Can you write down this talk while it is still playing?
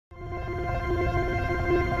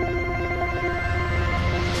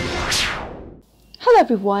Hello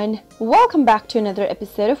everyone, welcome back to another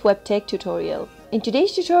episode of WebTech Tutorial. In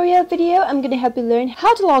today's tutorial video, I'm going to help you learn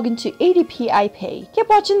how to log into ADP iPay. Keep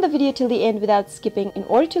watching the video till the end without skipping in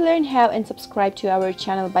order to learn how and subscribe to our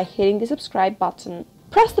channel by hitting the subscribe button.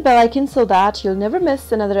 Press the bell icon so that you'll never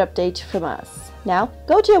miss another update from us. Now,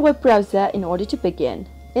 go to your web browser in order to begin.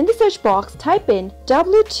 In the search box, type in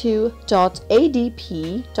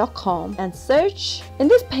w2.adp.com and search. In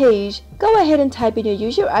this page, go ahead and type in your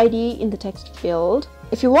user ID in the text field.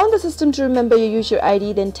 If you want the system to remember your user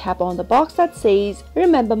ID, then tap on the box that says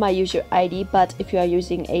remember my user ID, but if you are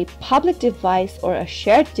using a public device or a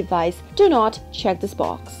shared device, do not check this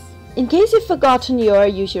box. In case you've forgotten your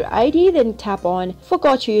user ID, then tap on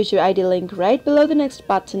Forgot Your User ID link right below the next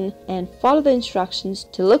button and follow the instructions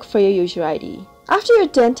to look for your user ID. After you're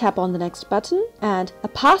done, tap on the next button and a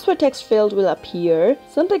password text field will appear.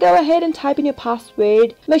 Simply go ahead and type in your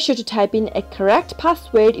password. Make sure to type in a correct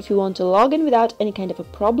password if you want to log in without any kind of a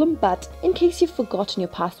problem, but in case you've forgotten your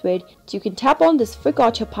password, you can tap on this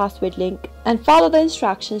Forgot Your Password link and follow the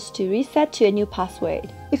instructions to reset to a new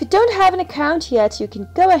password. If you don't have an account yet, you can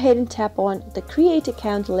go ahead and tap on the Create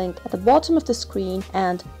Account link at the bottom of the screen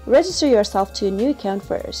and register yourself to a new account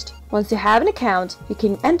first. Once you have an account, you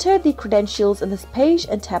can enter the credentials in this page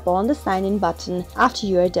and tap on the sign in button after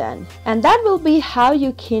you are done. And that will be how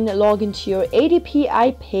you can log into your ADP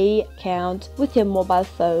iPay account with your mobile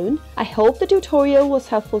phone. I hope the tutorial was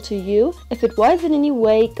helpful to you. If it was in any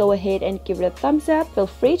way, go ahead and give it a thumbs up. Feel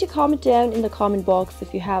free to comment down in the comment box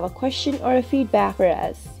if you have a question or a feedback for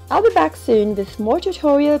us. I'll be back soon with more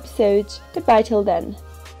tutorial episodes. Goodbye till then.